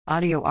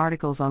Audio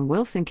articles on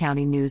Wilson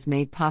County News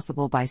made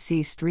possible by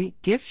C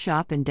Street Gift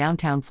Shop in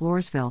downtown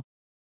Floresville.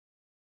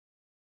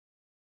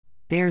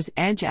 Bears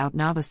edge out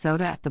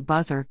Navasota at the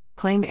buzzer,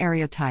 claim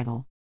area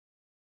title.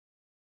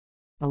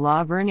 The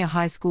La Vernia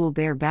High School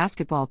Bear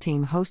basketball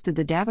team hosted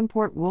the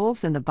Davenport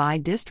Wolves in the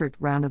Bi-District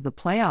round of the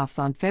playoffs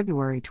on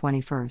February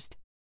 21.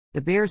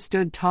 The Bears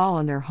stood tall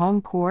on their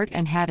home court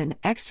and had an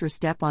extra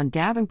step on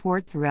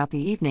Davenport throughout the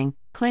evening,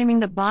 claiming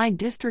the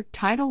Bi-District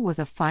title with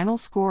a final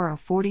score of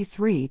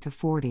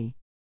 43-40.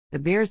 The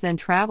Bears then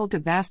traveled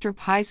to Bastrop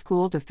High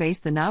School to face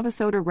the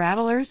Navasota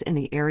Rattlers in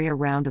the area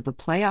round of the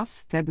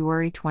playoffs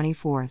February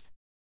 24.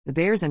 The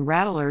Bears and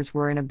Rattlers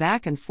were in a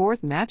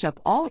back-and-forth matchup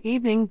all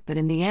evening, but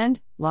in the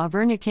end, La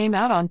Vernia came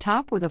out on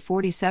top with a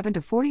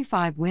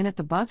 47-45 win at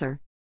the buzzer.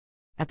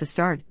 At the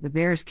start, the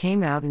Bears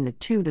came out in a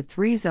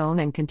 2-3 zone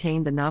and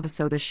contained the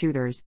Navasota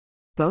shooters.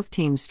 Both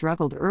teams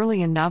struggled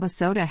early and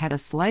Navasota had a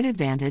slight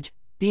advantage,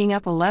 being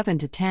up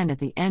 11-10 at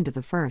the end of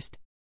the first.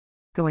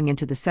 Going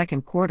into the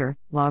second quarter,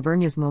 La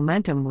Vernia's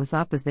momentum was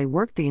up as they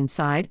worked the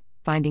inside,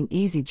 finding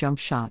easy jump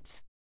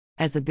shots.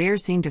 As the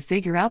Bears seemed to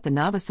figure out the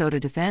Navasota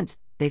defense,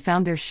 they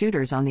found their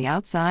shooters on the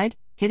outside,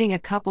 hitting a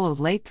couple of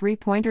late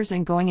three-pointers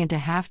and going into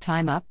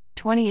halftime up,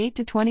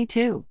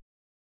 28-22.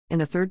 In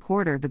the third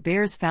quarter, the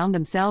Bears found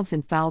themselves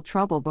in foul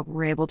trouble but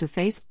were able to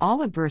face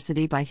all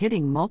adversity by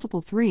hitting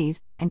multiple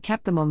threes and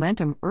kept the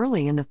momentum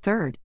early in the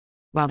third.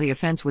 While the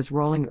offense was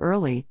rolling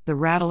early, the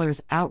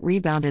Rattlers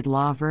out-rebounded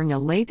La Vernia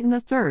late in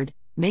the third,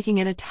 making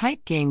it a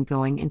tight game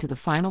going into the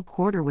final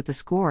quarter with the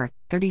score,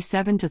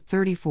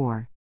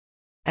 37-34.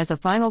 As the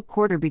final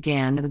quarter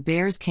began, the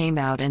Bears came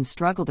out and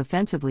struggled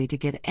offensively to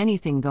get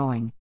anything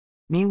going.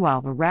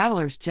 Meanwhile, the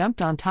Rattlers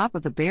jumped on top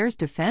of the Bears'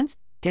 defense,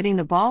 getting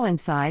the ball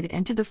inside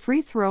and to the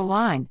free throw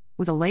line,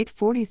 with a late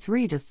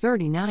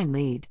 43-39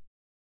 lead.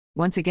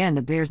 Once again,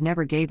 the Bears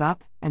never gave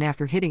up, and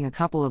after hitting a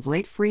couple of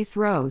late free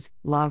throws,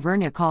 La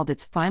Vernia called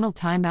its final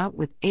timeout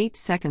with 8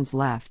 seconds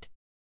left.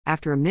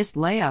 After a missed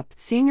layup,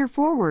 senior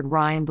forward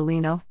Ryan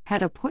Bellino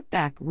had a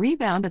putback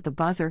rebound at the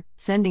buzzer,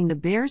 sending the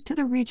Bears to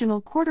the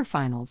regional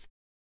quarterfinals.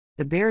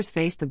 The Bears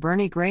faced the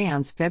Boerne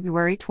Greyhounds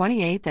February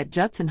 28 at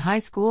Judson High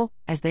School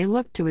as they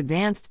looked to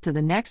advance to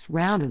the next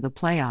round of the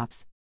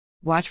playoffs.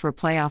 Watch for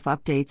playoff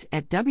updates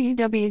at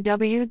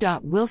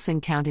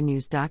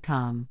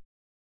www.wilsoncountynews.com.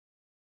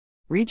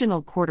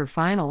 Regional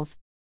quarterfinals.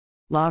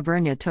 La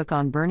Vernia took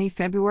on Boerne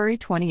February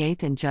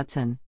 28 in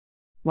Judson.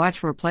 Watch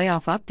for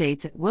playoff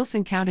updates at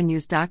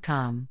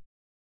wilsoncountynews.com.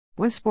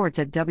 With sports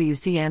at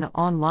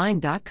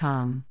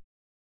WCNonline.com.